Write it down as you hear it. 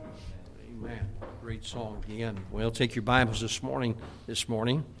Great song again. Well, take your Bibles this morning,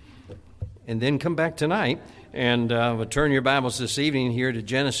 and then come back tonight and turn your Bibles this evening here to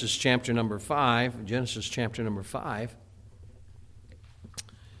Genesis chapter number 5. Genesis chapter number 5.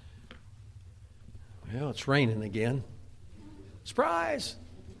 Well, it's raining again. Surprise!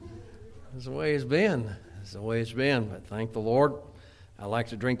 That's the way it's been. But thank the Lord. I like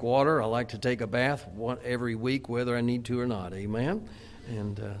to drink water. I like to take a bath every week, whether I need to or not. Amen.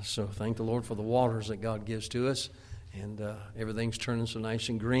 And so thank the Lord for the waters that God gives to us. And everything's turning so nice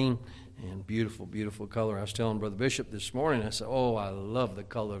and green and beautiful, beautiful color. I was telling Brother Bishop this morning, I said, I love the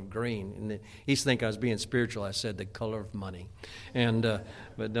color of green. And he's thinking I was being spiritual. I said the color of money. And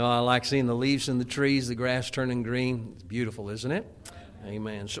but no, I like seeing the leaves in the trees, the grass turning green. It's beautiful, isn't it?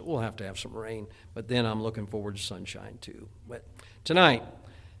 Amen. So we'll have to have some rain. But then I'm looking forward to sunshine too. But tonight,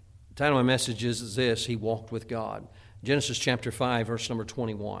 the title of my message is this: He Walked with God. Genesis chapter 5, verse number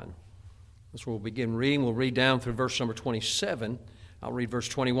 21. That's where we'll begin reading. We'll read down through verse number 27. I'll read verse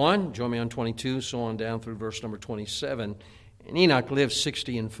 21. Join me on 22, so on down through verse number 27. And Enoch lived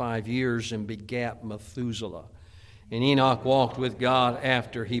 65 years and begat Methuselah. And Enoch walked with God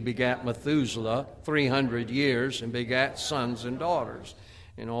after he begat Methuselah 300 years and begat sons and daughters.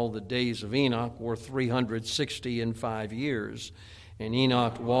 And all the days of Enoch were 365 years. And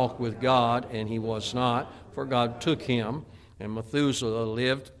Enoch walked with God, and he was not, for God took him. And Methuselah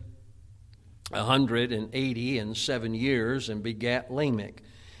lived 187 years and begat Lamech.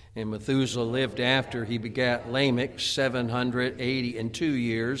 And Methuselah lived after he begat Lamech 782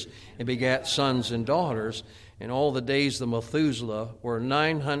 years and begat sons and daughters. And all the days of Methuselah were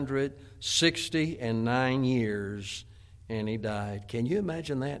 969 years, and he died. Can you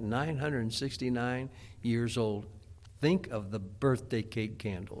imagine that? 969 years old. Think of the birthday cake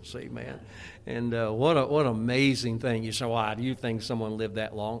candles, amen. And what an amazing thing. You say, why do you think someone lived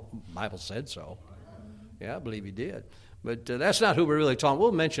that long? The Bible said so. Yeah, I believe he did. But that's not who we're really talking.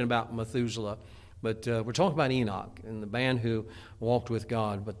 We'll mention about Methuselah, but we're talking about Enoch and the man who walked with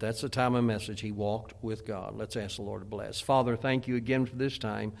God. But that's the time of message. He walked with God. Let's ask the Lord to bless. Father, thank you again for this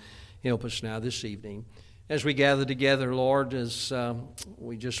time. Help us now this evening. As we gather together, Lord, as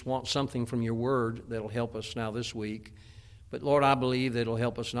we just want something from your word that'll help us now this week. But, Lord, I believe that it'll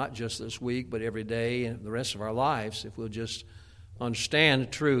help us not just this week, but every day and the rest of our lives if we'll just understand the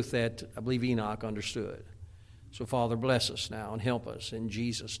truth that I believe Enoch understood. So, Father, bless us now and help us. In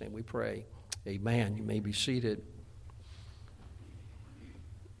Jesus' name we pray. Amen. You may be seated.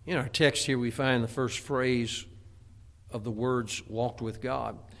 In our text here we find the first phrase of the words, walked with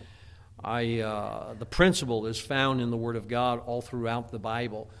God. The principle is found in the Word of God all throughout the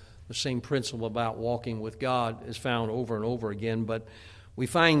Bible. The same principle about walking with God is found over and over again, but we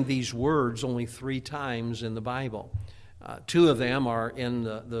find these words only 3 times in the Bible. 2 of them are in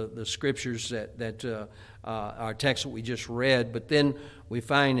the scriptures that our text that we just read, but then we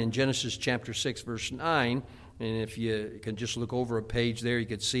find in Genesis chapter 6, verse 9, and if you can just look over a page there, you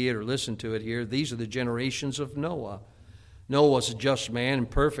could see it or listen to it here. These are the generations of Noah. Noah was a just man and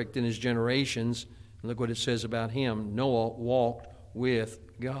perfect in his generations. And look what it says about him. Noah walked with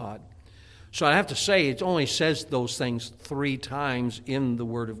God. So I have to say, it only says those things 3 times in the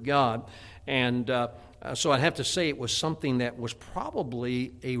Word of God. And so I have to say it was something that was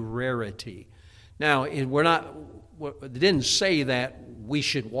probably a rarity. Now, it didn't say that we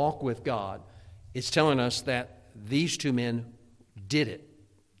should walk with God. It's telling us that these 2 men did it.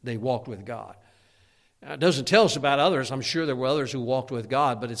 They walked with God. Now, it doesn't tell us about others. I'm sure there were others who walked with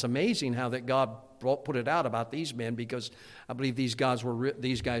God, but it's amazing how that God put it out about these men, because I believe these guys were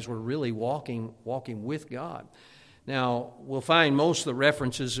really walking with God. Now, we'll find most of the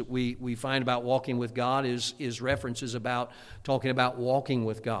references that we find about walking with God is references about talking about walking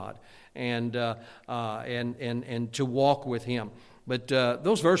with God and to walk with Him. But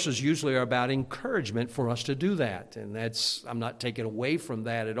those verses usually are about encouragement for us to do that, and I'm not taking away from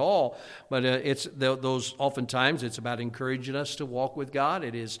that at all. But those oftentimes it's about encouraging us to walk with God.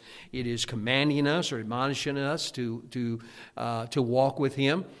 It is commanding us or admonishing us to walk with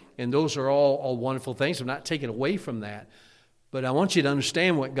Him, and those are all wonderful things. I'm not taking away from that, but I want you to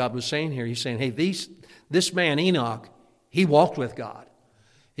understand what God was saying here. He's saying, hey, this man Enoch, he walked with God.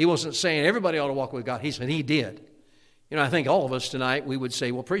 He wasn't saying everybody ought to walk with God. He said he did. You know, I think all of us tonight, we would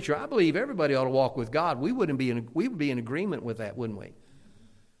say, well, preacher, I believe everybody ought to walk with God. We would be in agreement with that, wouldn't we?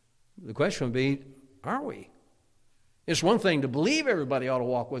 The question would be, are we? It's one thing to believe everybody ought to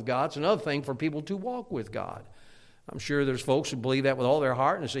walk with God. It's another thing for people to walk with God. I'm sure there's folks who believe that with all their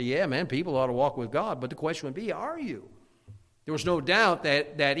heart and say, yeah, man, people ought to walk with God. But the question would be, are you? There was no doubt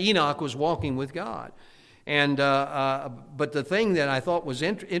that Enoch was walking with God. And but the thing that I thought was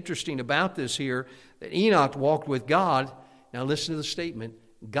interesting about this here, that Enoch walked with God. Now listen to the statement.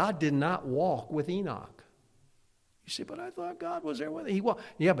 God did not walk with Enoch. You say, but I thought God was there with him. He walked.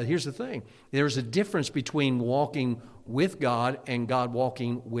 Yeah, but here's the thing. There's a difference between walking with God and God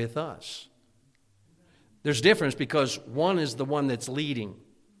walking with us. There's a difference because one is the one that's leading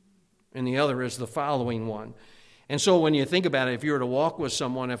and the other is the following one. And so when you think about it, if you were to walk with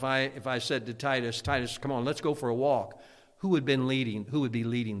someone, if I said to Titus, come on, let's go for a walk, who would be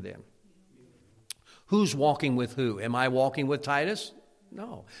leading them? Who's walking with who? Am I walking with Titus?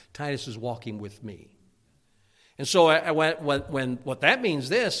 No. Titus is walking with me. And so when what that means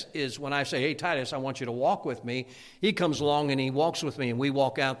this is when I say, hey, Titus, I want you to walk with me, he comes along and he walks with me and we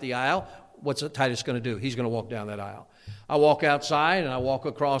walk out the aisle. What's Titus going to do? He's going to walk down that aisle. I walk outside and I walk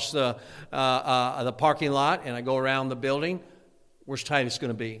across the parking lot and I go around the building. Where's Titus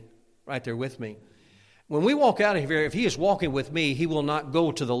going to be? Right there with me. When we walk out of here, if he is walking with me, he will not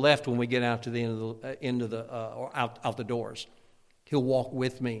go to the left when we get out to the end of the or out the doors. He'll walk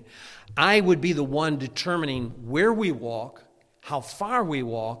with me. I would be the one determining where we walk, how far we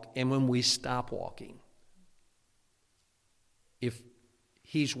walk, and when we stop walking. If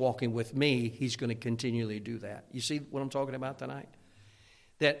he's walking with me, he's going to continually do that. You see what I'm talking about tonight?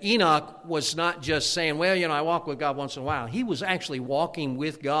 That Enoch was not just saying, well, I walk with God once in a while. He was actually walking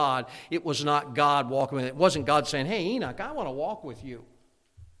with God. It was not God walking with him. It wasn't God saying, hey, Enoch, I want to walk with you.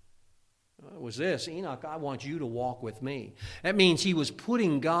 It was this, Enoch, I want you to walk with me. That means he was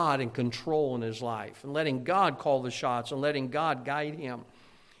putting God in control in his life and letting God call the shots and letting God guide him.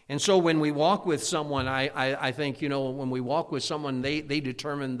 And so when we walk with someone, I think, when we walk with someone, they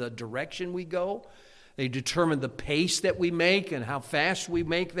determine the direction we go. They determine the pace that we make and how fast we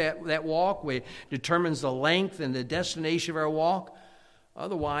make that walk. It determines the length and the destination of our walk.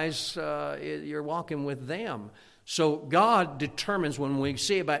 Otherwise, you're walking with them. So God determines when we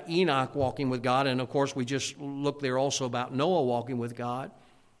say about Enoch walking with God, and of course we just look there also about Noah walking with God,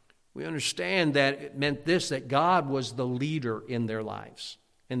 we understand that it meant this, that God was the leader in their lives,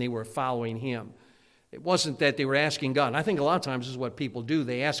 and they were following him. It wasn't that they were asking God. And I think a lot of times this is what people do.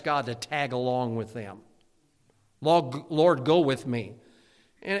 They ask God to tag along with them. Lord, go with me.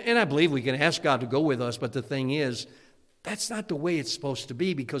 And I believe we can ask God to go with us, but the thing is, that's not the way it's supposed to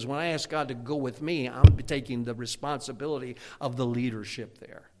be, because when I ask God to go with me, I'm taking the responsibility of the leadership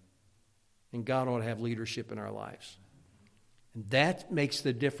there. And God ought to have leadership in our lives. And that makes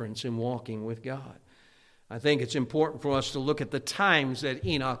the difference in walking with God. I think it's important for us to look at the times that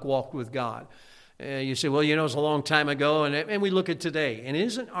Enoch walked with God. You say, well, it's a long time ago, and we look at today. And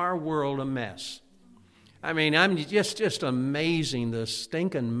isn't our world a mess? I mean, I'm just amazing the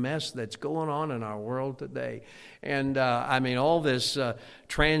stinking mess that's going on in our world today. And, all this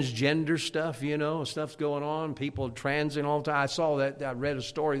transgender stuff, stuff's going on. People transing all the time. I read a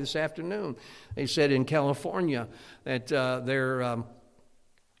story this afternoon. They said in California that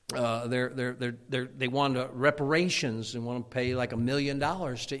they want reparations and want to pay like $1 million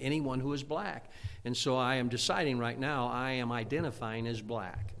to anyone who is black. And so I am deciding right now I am identifying as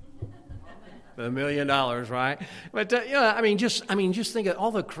black. $1 million, right? But just think of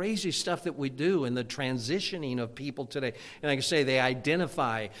all the crazy stuff that we do and the transitioning of people today. And like I say, they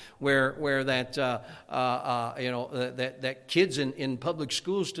identify where that kids in public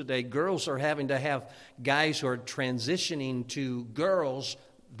schools today, girls are having to have guys who are transitioning to girls.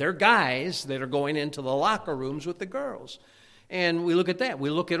 They're guys that are going into the locker rooms with the girls. And we look at that. We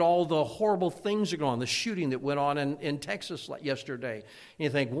look at all the horrible things that go on, the shooting that went on in Texas yesterday. And you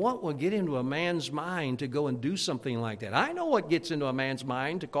think, what would get into a man's mind to go and do something like that? I know what gets into a man's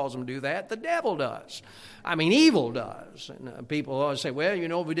mind to cause him to do that. The devil does. Evil does. And people always say, well,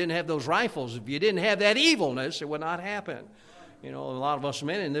 if we didn't have those rifles, if you didn't have that evilness, it would not happen. A lot of us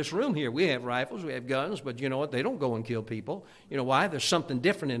men in this room here, we have rifles, we have guns, but you know what? They don't go and kill people. You know why? There's something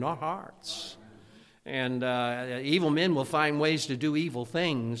different in our hearts. And evil men will find ways to do evil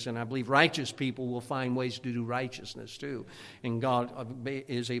things, and I believe righteous people will find ways to do righteousness too. And God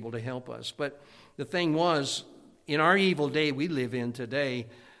is able to help us. But the thing was, in our evil day we live in today,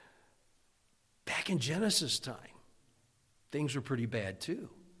 back in Genesis time, things were pretty bad too.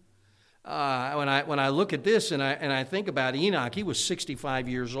 When I look at this and I think about Enoch, he was 65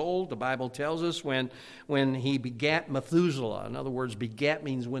 years old. The Bible tells us when he begat Methuselah. In other words, begat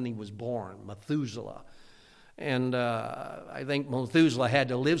means when he was born, Methuselah. And I think Methuselah had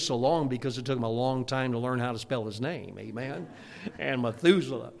to live so long because it took him a long time to learn how to spell his name. Amen. And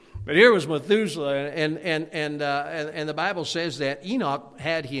Methuselah. But here was Methuselah, and the Bible says that Enoch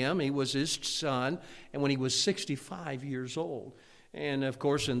had him. He was his son, and when he was 65 years old. And, of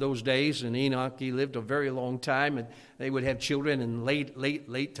course, in those days, and Enoch, he lived a very long time, and they would have children in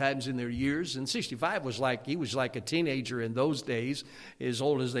late times in their years. And 65 he was like a teenager in those days, as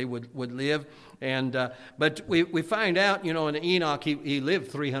old as they would live. And but we find out, in Enoch, he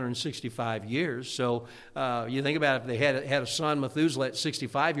lived 365 years. So you think about it, if they had a son, Methuselah, at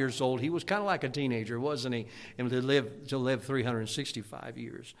 65 years old, he was kind of like a teenager, wasn't he? And to live 365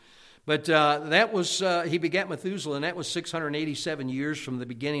 years. But he begat Methuselah, and that was 687 years from the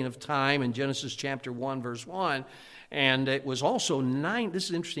beginning of time in Genesis chapter 1, verse 1. And it was also this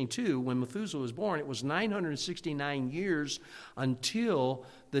is interesting too, when Methuselah was born, it was 969 years until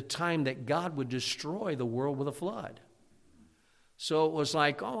the time that God would destroy the world with a flood. So it was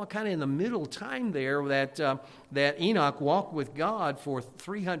like, kind of in the middle time there that Enoch walked with God for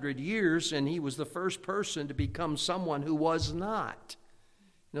 300 years, and he was the first person to become someone who was not.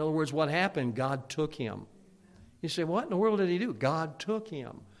 In other words, what happened? God took him. You say, what in the world did he do? God took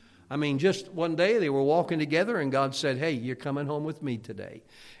him. I mean, just one day they were walking together and God said, hey, you're coming home with me today.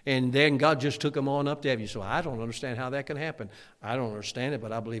 And then God just took him on up to heaven. You say, I don't understand how that can happen. I don't understand it,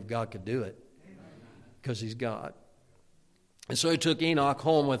 but I believe God could do it because he's God. And so he took Enoch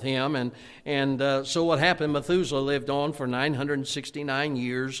home with him, and so what happened? Methuselah lived on for 969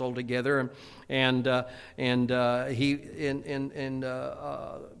 years altogether, and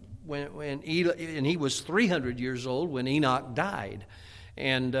he was 300 years old when Enoch died,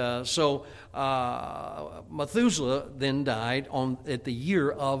 and so Methuselah then died at the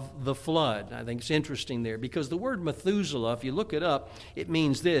year of the flood. I think it's interesting there because the word Methuselah, if you look it up, it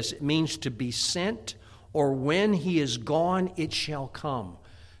means this: it means to be sent, or when he is gone, it shall come.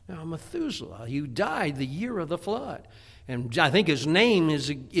 Now, Methuselah, he died the year of the flood. And I think his name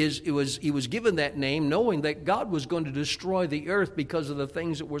he was given that name knowing that God was going to destroy the earth because of the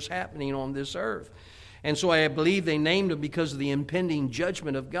things that was happening on this earth. And so I believe they named him because of the impending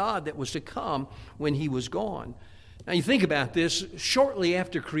judgment of God that was to come when he was gone. Now, you think about this. Shortly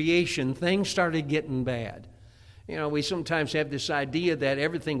after creation, things started getting bad. We sometimes have this idea that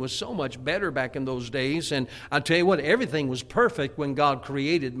everything was so much better back in those days. And I'll tell you what, everything was perfect when God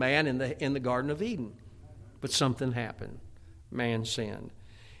created man in the Garden of Eden. But something happened. Man sinned.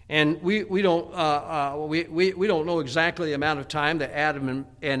 And we don't know exactly the amount of time that Adam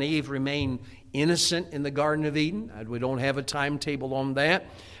and Eve remained innocent in the Garden of Eden. We don't have a timetable on that.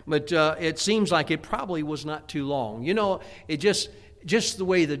 But it seems like it probably was not too long. It just the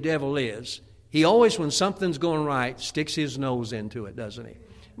way the devil is. He always, when something's going right, sticks his nose into it, doesn't he?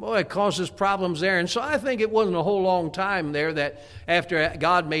 Boy, it causes problems there. And so I think it wasn't a whole long time there that after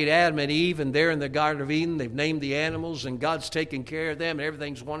God made Adam and Eve, and they're in the Garden of Eden, they've named the animals, and God's taking care of them, and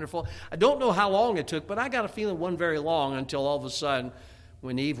everything's wonderful. I don't know how long it took, but I got a feeling it wasn't very long until all of a sudden,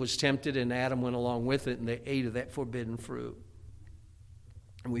 when Eve was tempted and Adam went along with it, and they ate of that forbidden fruit.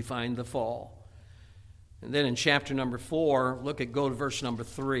 And we find the fall. And then in chapter number 4, go to verse number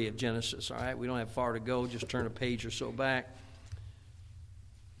 3 of Genesis. All right, we don't have far to go. Just turn a page or so back.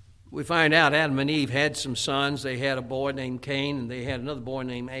 We find out Adam and Eve had some sons. They had a boy named Cain, and they had another boy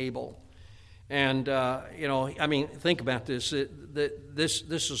named Abel. And think about this.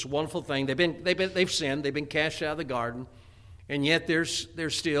 This is a wonderful thing. They've sinned. They've been cast out of the garden, and yet there's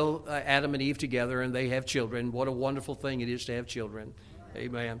still Adam and Eve together, and they have children. What a wonderful thing it is to have children.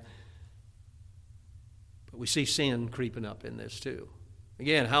 Amen. But we see sin creeping up in this too.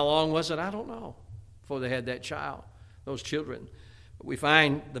 Again, how long was it? I don't know before they had that child, those children. But we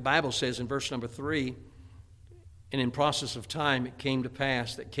find the Bible says in verse number 3, and in process of time it came to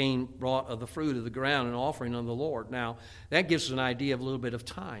pass that Cain brought of the fruit of the ground an offering unto the Lord. Now, that gives us an idea of a little bit of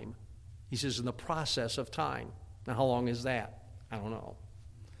time. He says in the process of time. Now, how long is that? I don't know.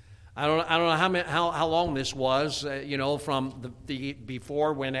 I don't know how long this was, from the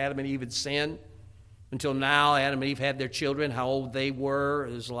before when Adam and Eve had sinned until now. Adam and Eve had their children, how old they were.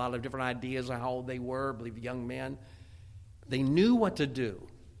 There's a lot of different ideas on how old they were. I believe young men. They knew what to do.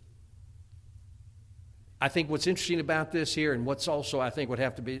 I think what's interesting about this here, and what's also I think would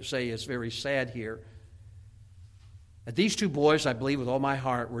have to say is very sad here, that these two boys, I believe with all my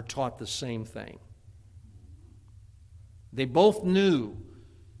heart, were taught the same thing. They both knew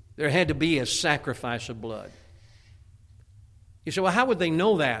there had to be a sacrifice of blood. You say, well, how would they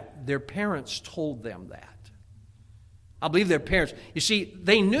know that? Their parents told them that. I believe their parents. You see,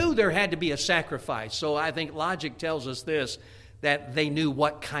 they knew there had to be a sacrifice. So I think logic tells us this, that they knew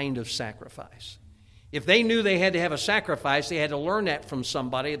what kind of sacrifice. If they knew they had to have a sacrifice, they had to learn that from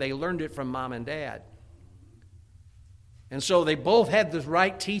somebody. They learned it from mom and dad. And so they both had the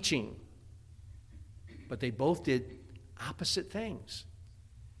right teaching. But they both did opposite things.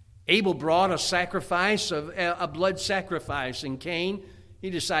 Abel brought a sacrifice, a blood sacrifice, and Cain, he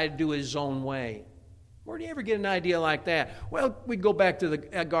decided to do it his own way. Where do you ever get an idea like that? Well, we go back to the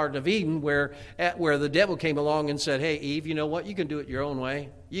Garden of Eden where the devil came along and said, hey, Eve, you know what? You can do it your own way.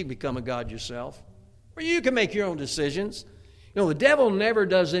 You can become a god yourself. Or you can make your own decisions. You know, the devil never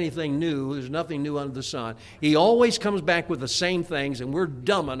does anything new. There's nothing new under the sun. He always comes back with the same things, and we're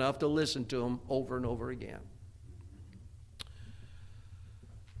dumb enough to listen to him over and over again.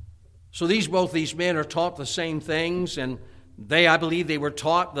 So both these men are taught the same things, and I believe they were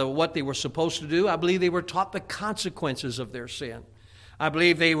taught what they were supposed to do. I believe they were taught the consequences of their sin. I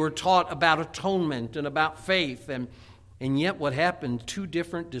believe they were taught about atonement and about faith, and yet what happened, two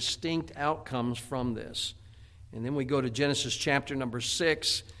different distinct outcomes from this. And then we go to Genesis chapter number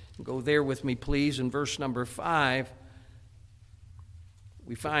 6. Go there with me, please, in verse number 5.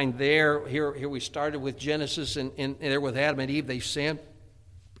 We find here we started with Genesis, and there with Adam and Eve, they sinned.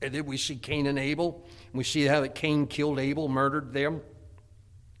 And then we see Cain and Abel. And we see how that Cain killed Abel, murdered them.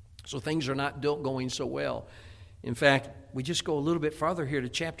 So things are not going so well. In fact, we just go a little bit farther here to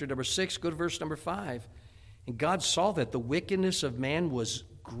chapter number 6. Go to verse number 5. And God saw that the wickedness of man was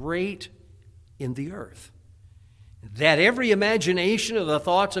great in the earth, that every imagination of the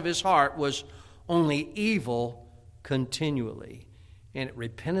thoughts of his heart was only evil continually. And it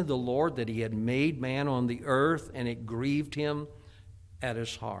repented the Lord that he had made man on the earth, and it grieved him at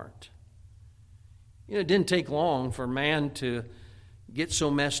his heart. You know, it didn't take long for man to get so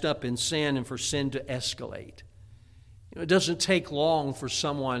messed up in sin and for sin to escalate. You know, it doesn't take long for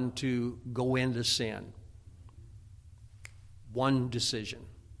someone to go into sin. One decision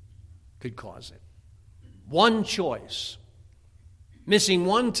could cause it. One choice. Missing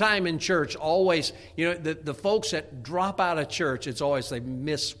one time in church always, you know, the folks that drop out of church, it's always they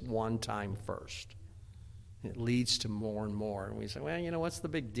miss one time first. It leads to more and more. And we say, well, you know, what's the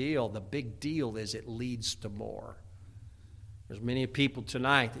big deal? The big deal is it leads to more. There's many people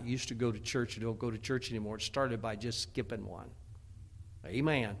tonight that used to go to church who don't go to church anymore. It started by just skipping one.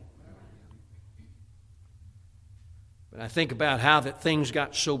 Amen. But I think about how that things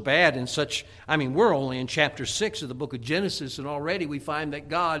got so bad and such. I mean, we're only in chapter 6 of the book of Genesis, and already we find that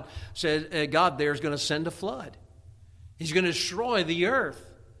God said, God there is going to send a flood. He's going to destroy the earth.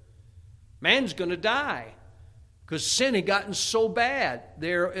 Man's going to die because sin had gotten so bad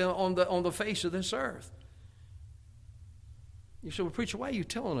there on the face of this earth. You say, well, preacher, why are you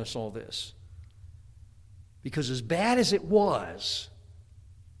telling us all this? Because as bad as it was,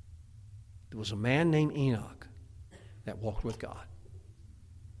 there was a man named Enoch that walked with God.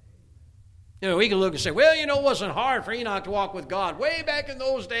 You know, we can look and say, well, you know, it wasn't hard for Enoch to walk with God. Way back in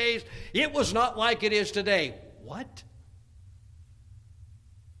those days, it was not like it is today. What?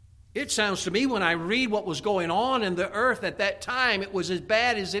 It sounds to me when I read what was going on in the earth at that time, it was as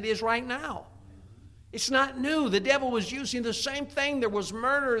bad as it is right now. It's not new. The devil was using the same thing. There was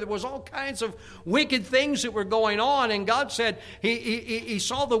murder. There was all kinds of wicked things that were going on. And God said he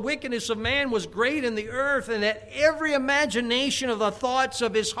saw the wickedness of man was great in the earth, and that every imagination of the thoughts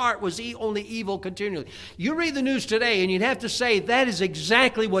of his heart was only evil continually. You read the news today, and you'd have to say that is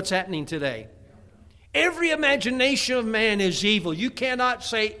exactly what's happening today. Every imagination of man is evil. You cannot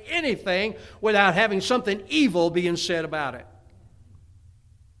say anything without having something evil being said about it.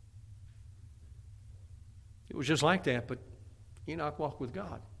 It was just like that, but Enoch walked with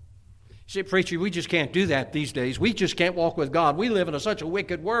God. You say, preacher, we just can't do that these days. We just can't walk with God. We live in such a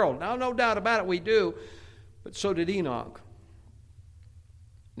wicked world. Now, no doubt about it, we do. But so did Enoch.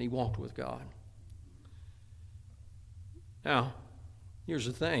 And he walked with God. Now, here's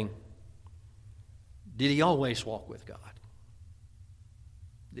the thing. Did he always walk with God?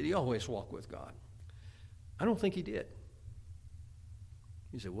 Did he always walk with God? I don't think he did.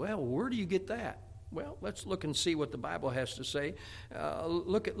 You say, well, where do you get that? Well, let's look and see what the Bible has to say.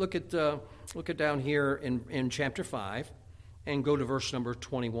 Look at down here in chapter 5 and go to verse number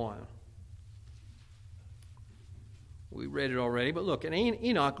 21. We read it already, but look, and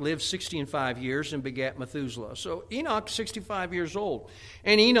Enoch lived 65 years and begat Methuselah. So Enoch, 65 years old.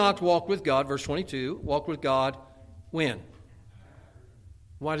 And Enoch walked with God, verse 22, walked with God when?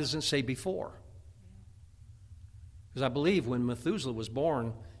 Why doesn't it say before? Because I believe when Methuselah was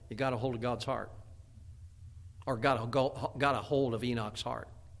born, he got a hold of God's heart. Or got a hold of Enoch's heart.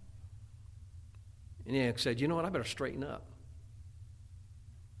 And Enoch said, you know what, I better straighten up.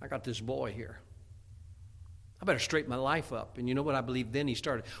 I got this boy here. I better straighten my life up. And you know what I believe then he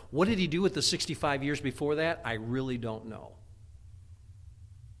started. What did he do with the 65 years before that? I really don't know.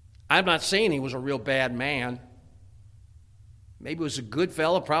 I'm not saying he was a real bad man. Maybe he was a good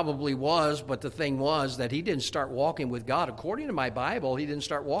fellow, probably was, but the thing was that he didn't start walking with God. According to my Bible, he didn't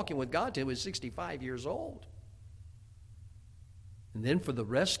start walking with God till he was 65 years old. And then for the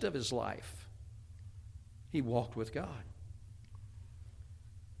rest of his life, he walked with God.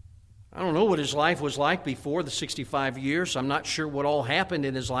 I don't know what his life was like before the 65 years. I'm not sure what all happened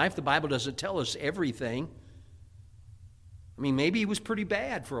in his life. The Bible doesn't tell us everything. I mean, maybe he was pretty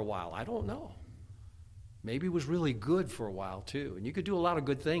bad for a while. I don't know. Maybe he was really good for a while too. And you could do a lot of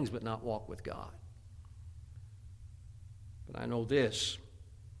good things but not walk with God. But I know this.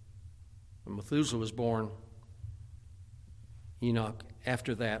 When Methuselah was born, Enoch,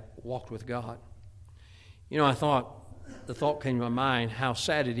 after that, walked with God. The thought came to my mind how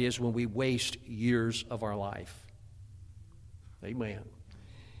sad it is when we waste years of our life. Amen.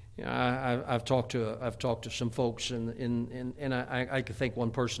 I've talked to some folks, and I can think one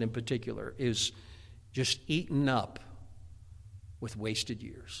person in particular is just eaten up with wasted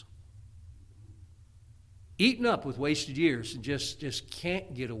years. Eaten up with wasted years and just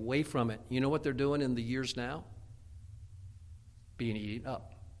can't get away from it. You know what they're doing in the years now? Being eaten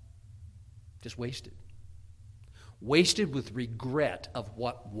up. Just wasted. Wasted with regret of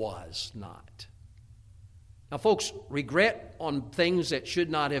what was not. Now, folks, regret on things that should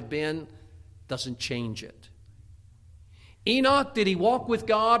not have been doesn't change it. Enoch, did he walk with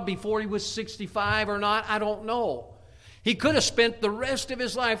God before he was 65 or not? I don't know. He could have spent the rest of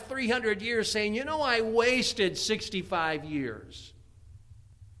his life, 300 years, saying, I wasted 65 years.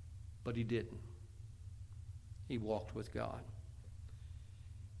 But he didn't. He walked with God.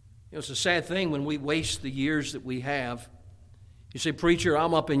 It's a sad thing when we waste the years that we have. You say, preacher,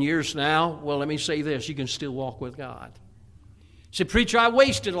 I'm up in years now. Well, let me say this. You can still walk with God. You say, preacher, I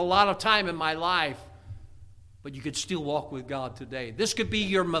wasted a lot of time in my life. But you could still walk with God today. This could be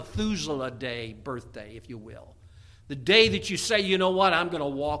your Methuselah Day, birthday, if you will. The day that you say, you know what, I'm going to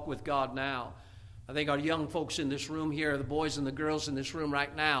walk with God now. I think our young folks in this room here, the boys and the girls in this room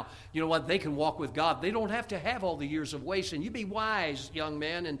right now, you know what, they can walk with God. They don't have to have all the years of waste. And you be wise, young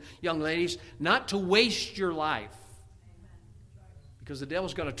men and young ladies, not to waste your life. Because the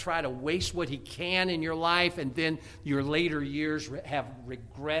devil's going to try to waste what he can in your life, and then your later years have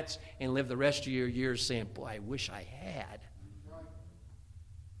regrets and live the rest of your years saying, boy, I wish I had.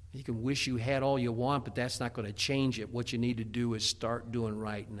 You can wish you had all you want, but that's not going to change it. What you need to do is start doing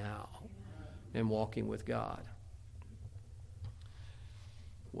right now and walking with God.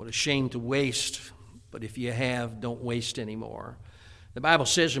 What a shame to waste, but if you have, don't waste anymore. The Bible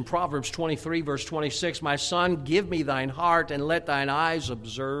says in Proverbs 23, verse 26, my son, give me thine heart and let thine eyes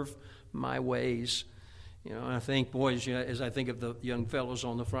observe my ways. And I think, boys, as I think of the young fellows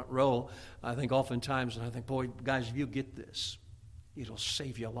on the front row, I think oftentimes, and I think, boy, guys, if you get this, it'll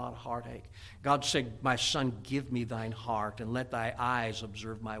save you a lot of heartache. God said, my son, give me thine heart and let thy eyes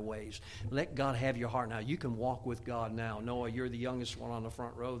observe my ways. Let God have your heart now. You can walk with God now. Noah, you're the youngest one on the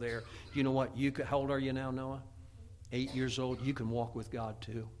front row there. You know what? How old are you now, Noah? 8 years old. You can walk with God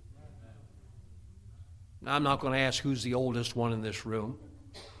too. Now, I'm not going to ask who's the oldest one in this room.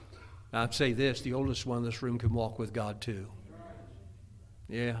 I'd say this, the oldest one in this room can walk with God too.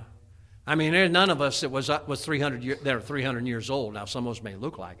 Yeah. I mean, there's none of us that was 300 years, they're 300 years old. Now, some of us may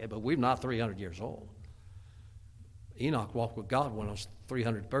look like it, but we're not 300 years old. Enoch walked with God when it was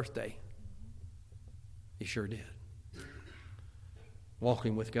 300th birthday. He sure did.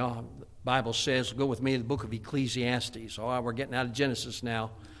 Walking with God. The Bible says, go with me to the book of Ecclesiastes. We're getting out of Genesis now.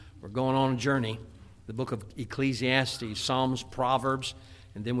 We're going on a journey. The book of Ecclesiastes, Psalms, Proverbs,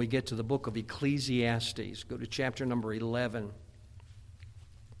 and then we get to the book of Ecclesiastes. Go to chapter number 11.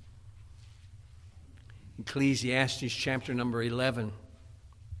 Ecclesiastes chapter number 11.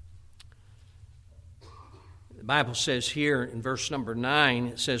 The Bible says here in verse number 9,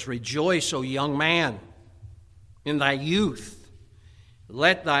 it says, rejoice, O young man, in thy youth.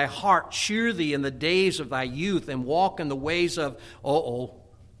 Let thy heart cheer thee in the days of thy youth, and walk in the ways of,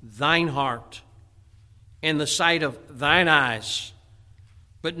 thine heart, in the sight of thine eyes.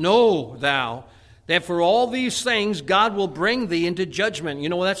 But know thou that for all these things God will bring thee into judgment.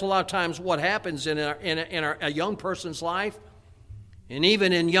 That's a lot of times what happens in a young person's life, and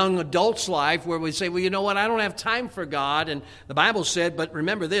even in young adults' life, where we say, well, you know what, I don't have time for God. And the Bible said, but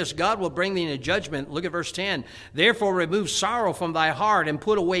remember this, God will bring thee into judgment. Look at verse 10. Therefore remove sorrow from thy heart, and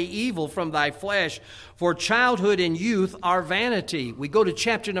put away evil from thy flesh, for childhood and youth are vanity. We go to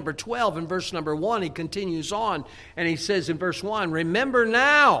chapter number 12 and verse number 1. He continues on, and he says in verse 1, remember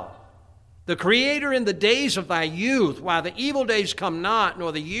now the Creator in the days of thy youth, while the evil days come not,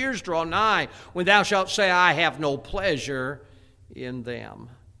 nor the years draw nigh, when thou shalt say, I have no pleasure in them.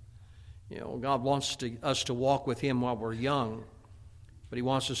 God wants us to walk with Him while we're young. but He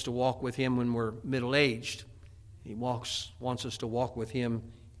wants us to walk with Him when we're middle-aged. He wants us to walk with Him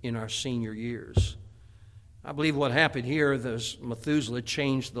in our senior years. I believe what happened here is Methuselah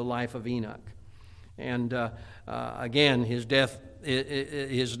changed the life of Enoch. And again, his death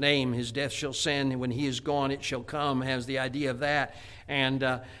shall send. When he is gone, it shall come, has the idea of that. And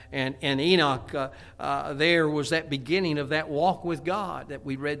Enoch, there was that beginning of that walk with God that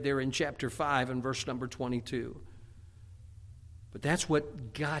we read there in chapter 5 and verse number 22. But that's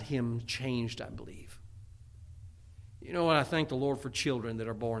what got him changed, I believe. You know what? I thank the Lord for children that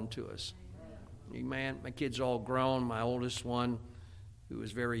are born to us. Amen. My kids are all grown. My oldest one, who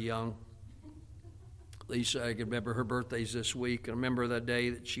was very young, Lisa, I can remember her birthday's this week. I remember the day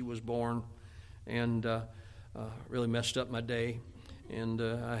that she was born, and really messed up my day. And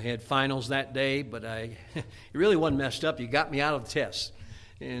I had finals that day, but it really wasn't messed up. You got me out of the test,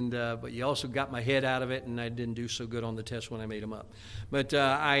 but you also got my head out of it, and I didn't do so good on the test when I made them up. But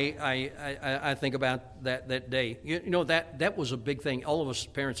I think about that day. You know, that was a big thing. All of us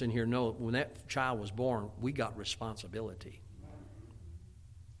parents in here know when that child was born, we got responsibility.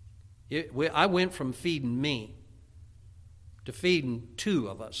 I went from feeding me to feeding two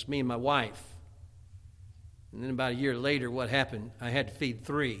of us, me and my wife. And then about a year later, what happened? I had to feed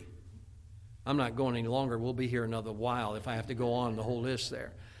three. I'm not going any longer. We'll be here another while if I have to go on the whole list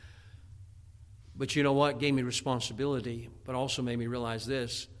there. But you know what? It gave me responsibility, but also made me realize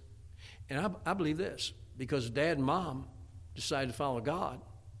this. And I believe this, because Dad and Mom decided to follow God.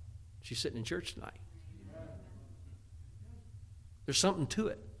 She's sitting in church tonight. There's something to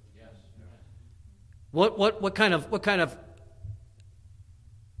it. What kind of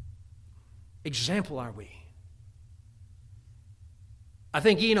example are we? I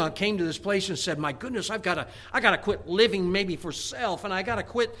think Enoch came to this place and said, "My goodness, I got to quit living maybe for self, and I got to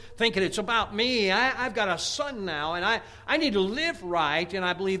quit thinking it's about me. I've got a son now, and I need to live right." And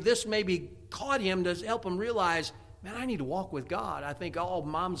I believe this maybe caught him to help him realize, man, I need to walk with God. I think all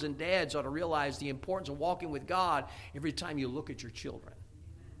moms and dads ought to realize the importance of walking with God every time you look at your children.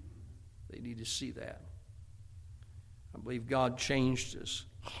 They need to see that. I believe God changed his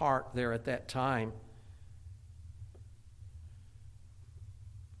heart there at that time.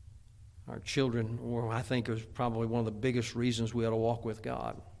 Our children, I think, is probably one of the biggest reasons we ought to walk with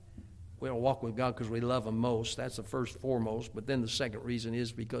God. We ought to walk with God because we love Him most. That's the first foremost. But then the second reason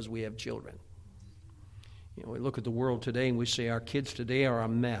is because we have children. You know, we look at the world today and we say our kids today are a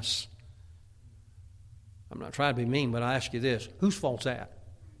mess. I'm not trying to be mean, but I ask you this. Whose fault's that?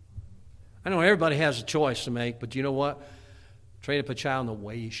 I know everybody has a choice to make, but you know what? Train up a child in the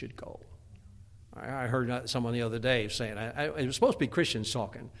way he should go. I heard someone the other day saying, it was supposed to be Christians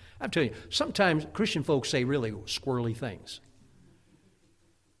talking. I'm telling you, sometimes Christian folks say really squirrely things.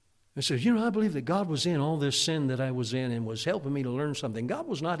 They say, you know, I believe that God was in all this sin that I was in and was helping me to learn something. God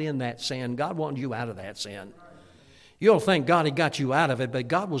was not in that sin. God wanted you out of that sin. You don't think God had got you out of it, but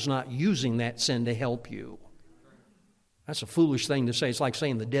God was not using that sin to help you. That's a foolish thing to say. It's like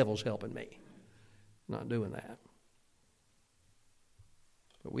saying the devil's helping me. I'm not doing that.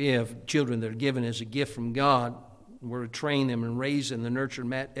 But we have children that are given as a gift from God. We're to train them and raise them in the nurture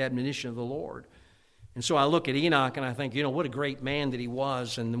and admonition of the Lord. And so I look at Enoch and I think, you know, what a great man that he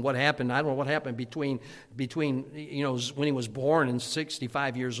was. And what happened, I don't know what happened between you know, when he was born and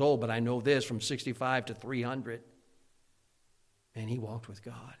 65 years old, but I know this, from 65 to 300. And he walked with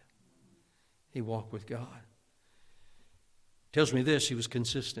God. He walked with God. Tells me this, he was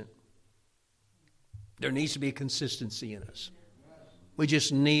consistent. There needs to be a consistency in us. We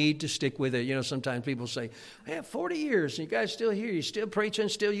just need to stick with it. You know, sometimes people say, I have 40 years, and you guys still here. You're still preaching,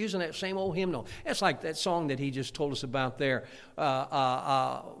 still using that same old hymnal. It's like that song that he just told us about there,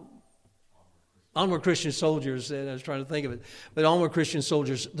 Onward Christian Soldiers. And I was trying to think of it. But Onward Christian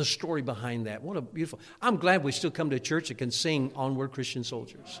Soldiers, the story behind that. What a beautiful. I'm glad we still come to a church that can sing Onward Christian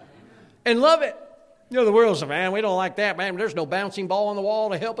Soldiers and love it. You know, the world says, man, we don't like that. Man, there's no bouncing ball on the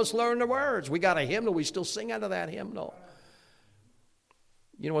wall to help us learn the words. We got a hymnal. We still sing out of that hymnal.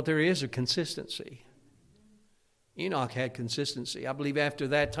 You know what there is? A consistency. Enoch had consistency. I believe after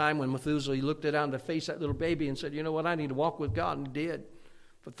that time when Methuselah, he looked down to face that little baby and said, you know what, I need to walk with God. And he did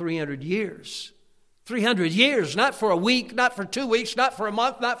for 300 years. 300 years, not for a week, not for 2 weeks, not for a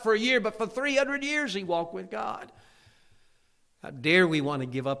month, not for a year, but for 300 years he walked with God. How dare we want to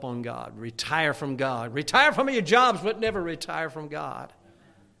give up on God, retire from God. Retire from your jobs, but never retire from God.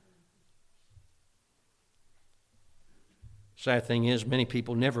 Sad thing is, many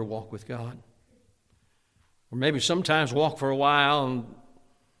people never walk with God. Or maybe sometimes walk for a while, and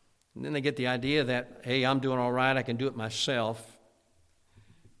then they get the idea that, hey, I'm doing all right, I can do it myself.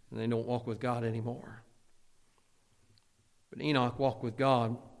 And they don't walk with God anymore. But Enoch walked with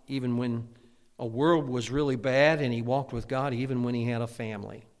God even when a world was really bad, and he walked with God even when he had a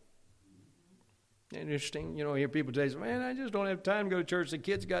family. Interesting. You know, I hear people say, man, I just don't have time to go to church. The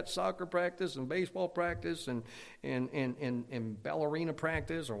kids got soccer practice and baseball practice and ballerina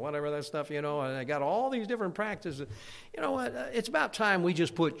practice or whatever that stuff, you know. And I got all these different practices. You know what? It's about time we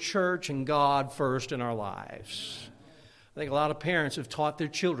just put church and God first in our lives. I think a lot of parents have taught their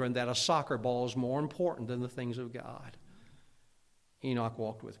children that a soccer ball is more important than the things of God. Enoch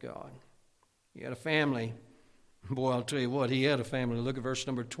walked with God. He had a family. Boy, I'll tell you what, he had a family. Look at verse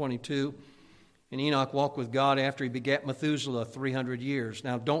number 22. And Enoch walked with God after he begat Methuselah 300 years.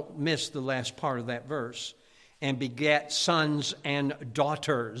 Now, don't miss the last part of that verse. And begat sons and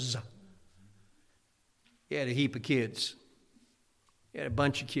daughters. He had a heap of kids. He had a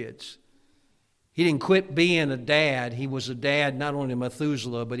bunch of kids. He didn't quit being a dad. He was a dad not only to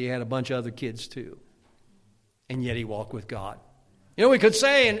Methuselah, but he had a bunch of other kids too. And yet he walked with God. You know, we could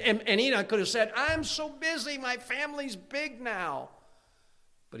say, and Enoch could have said, I'm so busy, my family's big now.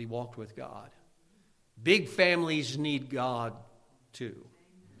 But he walked with God. Big families need God too.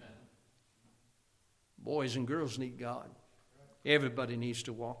 Boys and girls need God. Everybody needs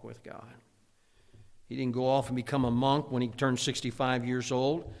to walk with God. He didn't go off and become a monk when he turned 65 years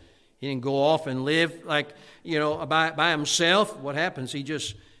old. He didn't go off and live like, you know, by himself. What happens? He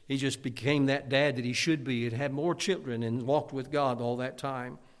just became that dad that he should be. He had more children and walked with God all that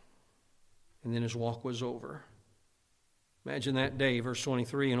time. And then his walk was over. Imagine that day, verse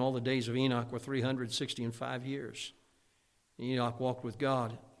 23, and all the days of Enoch were 365 years. Enoch walked with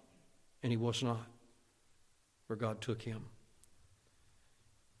God, and he was not, for God took him.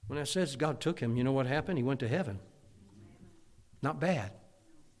 When I says God took him, you know what happened? He went to heaven. Not bad.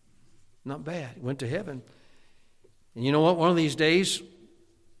 Not bad. He went to heaven. And you know what? One of these days,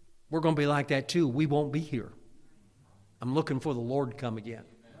 we're going to be like that too. We won't be here. I'm looking for the Lord to come again.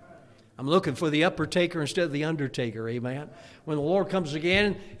 I'm looking for the upper taker instead of the undertaker, amen? When the Lord comes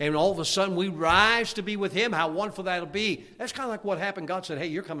again and all of a sudden we rise to be with him, how wonderful that'll be. That's kind of like what happened. God said, hey,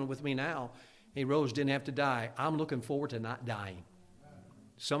 you're coming with me now. He rose, didn't have to die. I'm looking forward to not dying.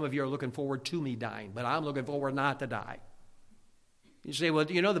 Some of you are looking forward to me dying, but I'm looking forward not to die. You say, well,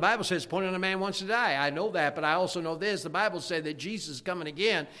 you know, the Bible says, point on a man wants to die. I know that, but I also know this. The Bible said that Jesus is coming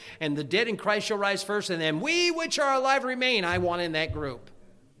again, and the dead in Christ shall rise first, and then we which are alive remain. I want in that group.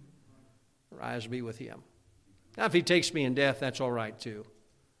 Rise be with him. Now, if he takes me in death, that's all right, too.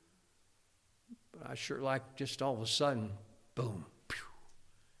 But I sure like just all of a sudden, boom, pew,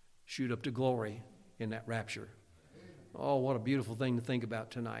 shoot up to glory in that rapture. Oh, what a beautiful thing to think about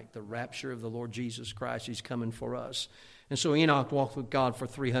tonight. The rapture of the Lord Jesus Christ. He's coming for us. And so Enoch walked with God for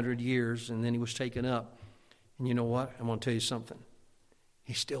 300 years, and then he was taken up. And you know what? I'm going to tell you something.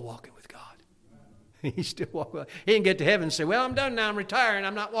 He's still walking with God. He's still walking with God. He didn't get to heaven and say, well, I'm done now. I'm retiring.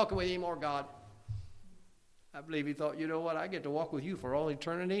 I'm not walking with you anymore, God. I believe he thought, you know what? I get to walk with you for all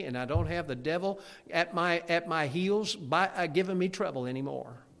eternity, and I don't have the devil at my heels giving me trouble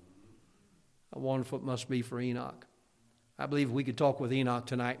anymore. How wonderful it must be for Enoch. I believe we could talk with Enoch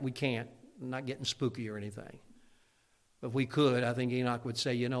tonight. We can't. I'm not getting spooky or anything. But if we could, I think Enoch would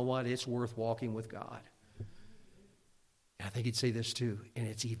say, you know what? It's worth walking with God. And I think he'd say this too, and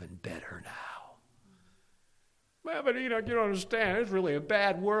it's even better now. Well, but Enoch, you don't understand. It's really a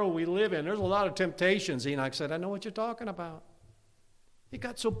bad world we live in. There's a lot of temptations. Enoch said, I know what you're talking about. It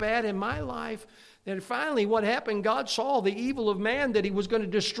got so bad in my life that finally what happened, God saw the evil of man that he was going to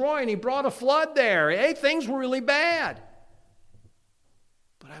destroy, and he brought a flood there. Hey, things were really bad.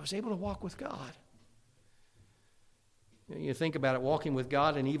 But I was able to walk with God. You think about it, walking with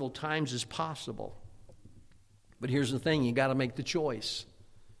God in evil times is possible. But here's the thing, you got to make the choice.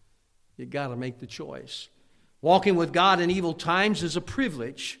 You got to make the choice. Walking with God in evil times is a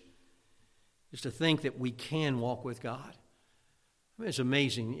privilege. Is to think that we can walk with God. I mean, it's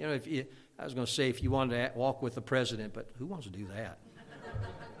amazing. You know, I was going to say if you wanted to walk with the president, but who wants to do that?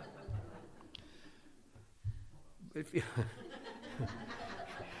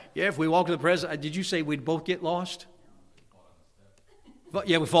 If we walk with the president, did you say we'd both get lost? But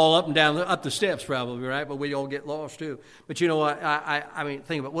yeah, we fall up and down, up the steps probably, right? But we all get lost too. But you know what? I mean,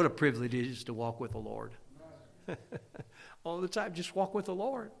 think about what a privilege it is to walk with the Lord. All the time, just walk with the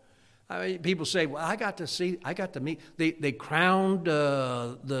Lord. I mean, people say, well, I got to meet. They crowned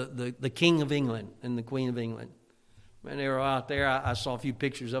the King of England and the Queen of England. When they were out there, I saw a few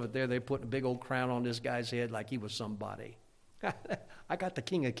pictures of it there. They put a big old crown on this guy's head like he was somebody. I got the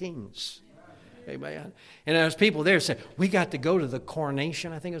King of Kings. Amen. And there's people there saying, we got to go to the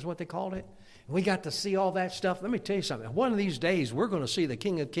coronation, I think is what they called it. We got to see all that stuff. Let me tell you something. One of these days, we're going to see the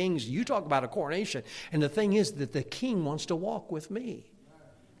King of Kings. You talk about a coronation. And the thing is that the King wants to walk with me.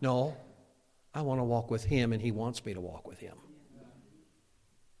 No, I want to walk with him, and he wants me to walk with him.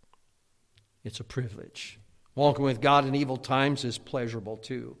 It's a privilege. Walking with God in evil times is pleasurable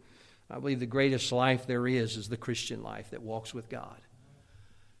too. I believe the greatest life there is the Christian life that walks with God.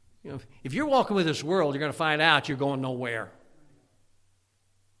 You know, if you're walking with this world, you're going to find out you're going nowhere.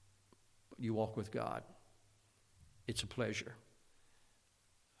 You walk with God. It's a pleasure.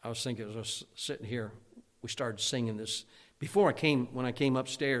 I was thinking as I was sitting here, we started singing this. When I came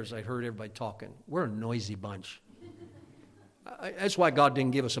upstairs, I heard everybody talking. We're a noisy bunch. That's why God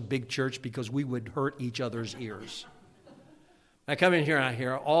didn't give us a big church, because we would hurt each other's ears. I come in here and I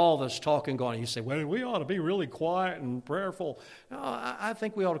hear all this talking going on. You say, well, we ought to be really quiet and prayerful. No, I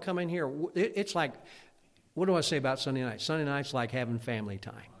think we ought to come in here. It's like, what do I say about Sunday night? Sunday night's like having family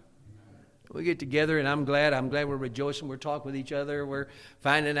time. We get together, and I'm glad we're rejoicing. We're talking with each other. We're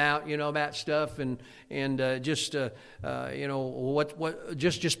finding out, about stuff, and just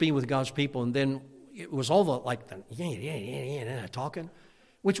being with God's people. And then it was all the talking,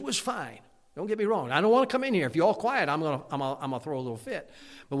 which was fine. Don't get me wrong. I don't want to come in here. If you're all quiet, I'm gonna throw a little fit.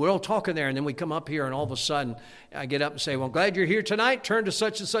 But we're all talking there, and then we come up here, and all of a sudden, I get up and say, "Well, I'm glad you're here tonight. Turn to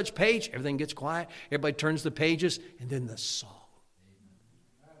such and such page." Everything gets quiet. Everybody turns the pages, and then the song.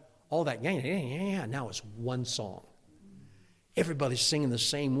 All that, now it's one song. Everybody's singing the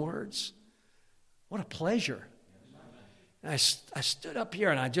same words. What a pleasure. And I stood up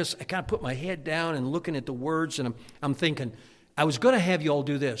here, and I kind of put my head down and looking at the words, and I'm thinking, I was going to have you all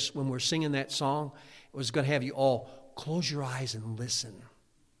do this when we're singing that song. I was going to have you all close your eyes and listen.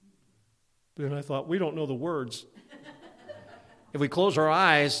 But then I thought, we don't know the words. If we close our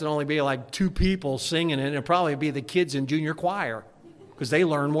eyes, it'll only be like 2 people singing, and it'll probably be the kids in junior choir, because they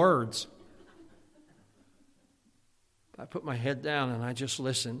learn words. I put my head down and I just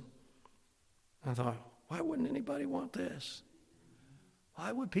listened. I thought, why wouldn't anybody want this?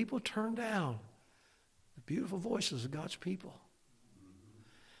 Why would people turn down the beautiful voices of God's people?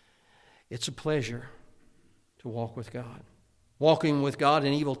 It's a pleasure to walk with God. Walking with God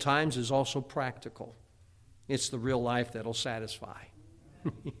in evil times is also practical. It's the real life that'll satisfy.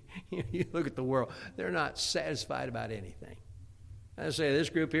 You look at the world, they're not satisfied about anything. I say, this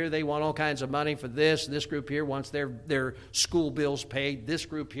group here, they want all kinds of money for this. This group here wants their school bills paid. This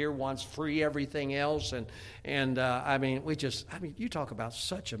group here wants free everything else. And you talk about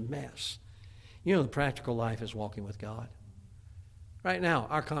such a mess. The practical life is walking with God. Right now,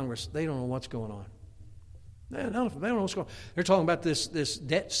 our Congress, they don't know what's going on. They don't know what's going on. They're talking about this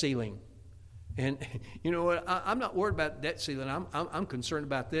debt ceiling. And you know what? I'm not worried about debt ceiling. I'm concerned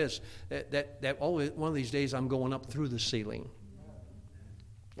about this, that one of these days I'm going up through the ceiling.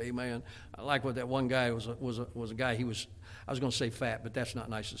 Amen. I like what that one guy was a guy. I was going to say fat, but that's not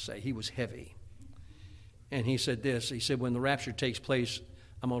nice to say. He was heavy. And he said this. He said, when the rapture takes place,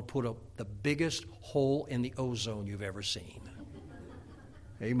 I'm going to put up the biggest hole in the ozone you've ever seen.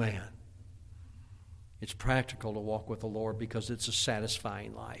 Amen. It's practical to walk with the Lord because it's a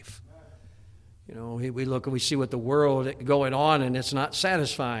satisfying life. We look and we see what the world going on, and it's not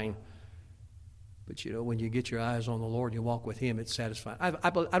satisfying. But, when you get your eyes on the Lord and you walk with Him, it's satisfying. I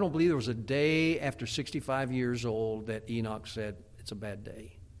don't believe there was a day after 65 years old that Enoch said, it's a bad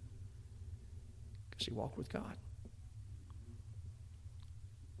day. Because he walked with God.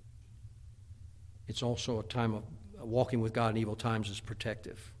 It's also a time of walking with God in evil times is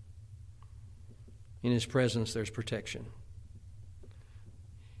protective. In His presence, there's protection.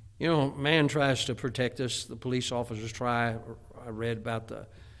 Man tries to protect us. The police officers try. I read about that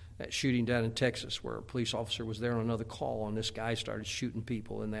shooting down in Texas where a police officer was there on another call, and this guy started shooting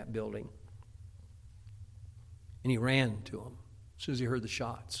people in that building. And he ran to him as soon as he heard the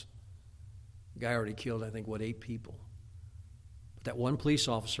shots. The guy already killed, 8 people. But that one police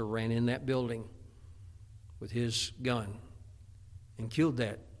officer ran in that building with his gun and killed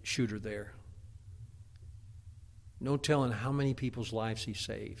that shooter there. No telling how many people's lives he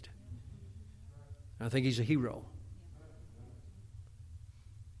saved. I think he's a hero.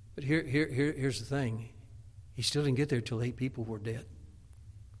 But here's the thing. He still didn't get there till 8 people were dead.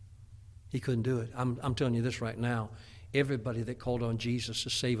 He couldn't do it. I'm telling you this right now. Everybody that called on Jesus to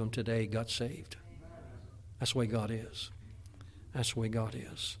save them today got saved. That's the way God is. That's the way God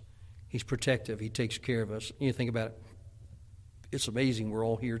is. He's protective. He takes care of us. You think about it. It's amazing we're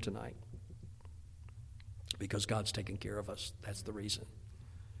all here tonight. Because God's taking care of us. That's the reason.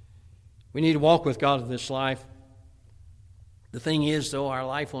 We need to walk with God in this life. The thing is, though, our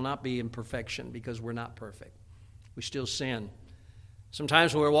life will not be in perfection because we're not perfect. We still sin.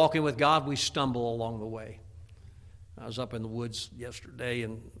 Sometimes when we're walking with God, we stumble along the way. I was up in the woods yesterday,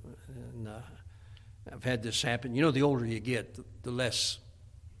 and I've had this happen. You know, the older you get, the less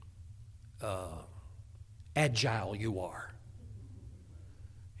agile you are.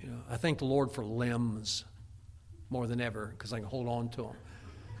 You know, I thank the Lord for limbs more than ever because I can hold on to them.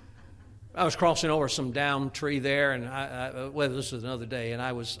 I was crossing over some down tree there, and well, this was another day, and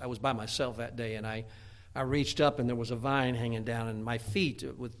I was by myself that day, and I reached up, and there was a vine hanging down, and my feet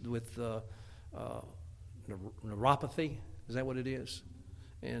with neuropathy, is that what it is?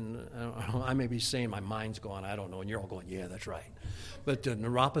 And I may be saying my mind's gone, I don't know, and you're all going, yeah, that's right. But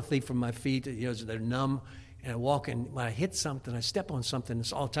neuropathy from my feet, you know, they're numb, and I walk, and when I hit something, I step on something,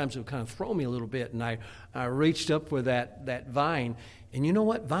 it's all times it would kind of throw me a little bit, and I reached up for that vine, and you know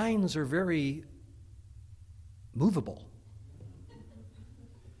what? Vines are very movable.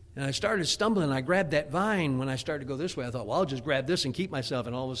 And I started stumbling, I grabbed that vine. When I started to go this way, I thought, well, I'll just grab this and keep myself,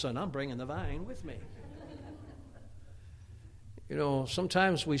 and all of a sudden, I'm bringing the vine with me. You know,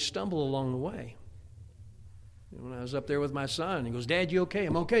 sometimes we stumble along the way. When I was up there with my son, he goes, Dad, you okay?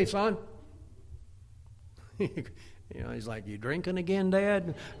 I'm okay, son. You know, he's like, you drinking again,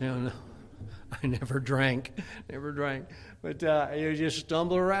 Dad? You know, no, I never drank. But you just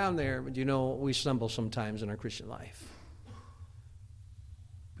stumble around there. But, you know, we stumble sometimes in our Christian life.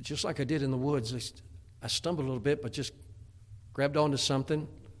 But just like I did in the woods, I stumbled a little bit, but just grabbed onto something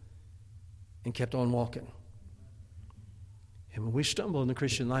and kept on walking. And when we stumble in the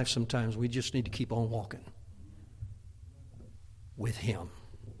Christian life, sometimes we just need to keep on walking with Him.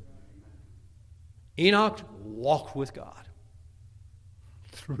 Enoch walked with God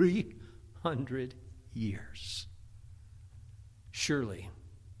 300 years. Surely,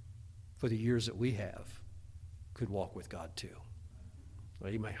 for the years that we have, could walk with God too.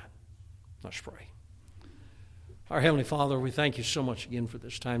 Amen. Let's pray. Our Heavenly Father, we thank you so much again for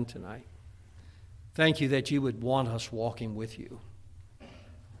this time tonight. Thank you that you would want us walking with you.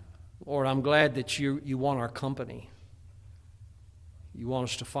 Lord, I'm glad that you want our company. You want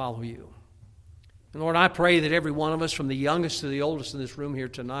us to follow you. And Lord, I pray that every one of us, from the youngest to the oldest in this room here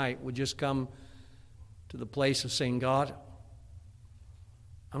tonight, would just come to the place of saying, God,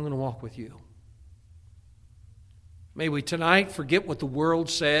 I'm going to walk with you. May we tonight forget what the world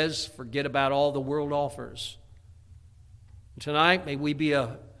says, forget about all the world offers. Tonight, may we be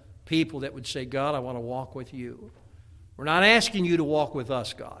a people that would say, God, I want to walk with you. We're not asking you to walk with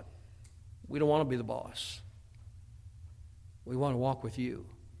us, God. We don't want to be the boss. We want to walk with you.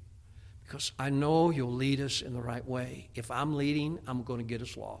 Because I know you'll lead us in the right way. If I'm leading, I'm going to get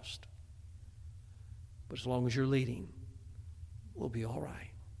us lost. But as long as you're leading, we'll be all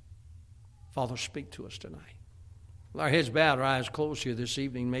right. Father, speak to us tonight. With our heads bowed, our eyes closed here this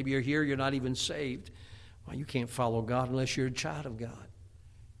evening. Maybe you're here, you're not even saved. Well, you can't follow God unless you're a child of God.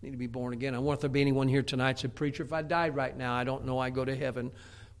 You need to be born again. I wonder if there be anyone here tonight that said, Preacher, if I died right now, I don't know I go to heaven,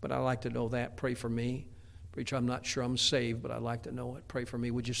 but I'd like to know that. Pray for me. Preacher, I'm not sure I'm saved, but I'd like to know it. Pray for me.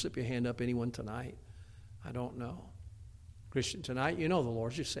 Would you slip your hand up, anyone tonight? I don't know. Christian, tonight, you know the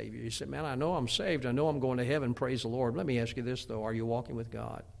Lord's your Savior. You say, man, I know I'm saved. I know I'm going to heaven. Praise the Lord. Let me ask you this, though. Are you walking with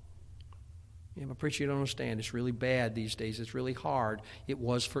God? Yeah, but preacher, you don't understand. It's really bad these days. It's really hard. It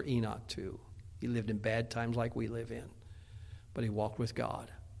was for Enoch, too. He lived in bad times like we live in, but he walked with God.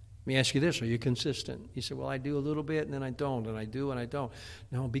 Let me ask you this, are you consistent? You say, well, I do a little bit, and then I don't, and I do, and I don't.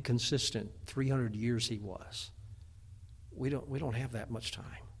 No, be consistent. 300 years he was. We don't have that much time.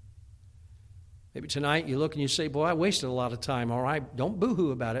 Maybe tonight you look and you say, boy, I wasted a lot of time. All right, don't boo-hoo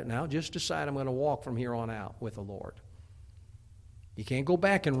about it now. Just decide I'm going to walk from here on out with the Lord. You can't go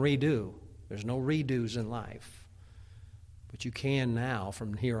back and redo. There's no redos in life. But you can now,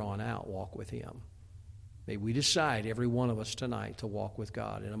 from here on out, walk with Him. May we decide, every one of us tonight, to walk with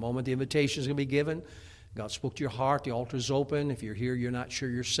God. In a moment, the invitation is going to be given. God spoke to your heart. The altar is open. If you're here, you're not sure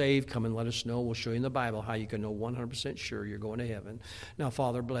you're saved, come and let us know. We'll show you in the Bible how you can know 100% sure you're going to heaven. Now,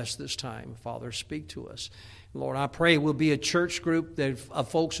 Father, bless this time. Father, speak to us. Lord, I pray we'll be a church group of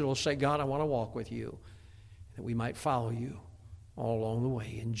folks that will say, God, I want to walk with you, that we might follow you all along the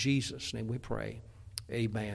way. In Jesus' name we pray. Amen.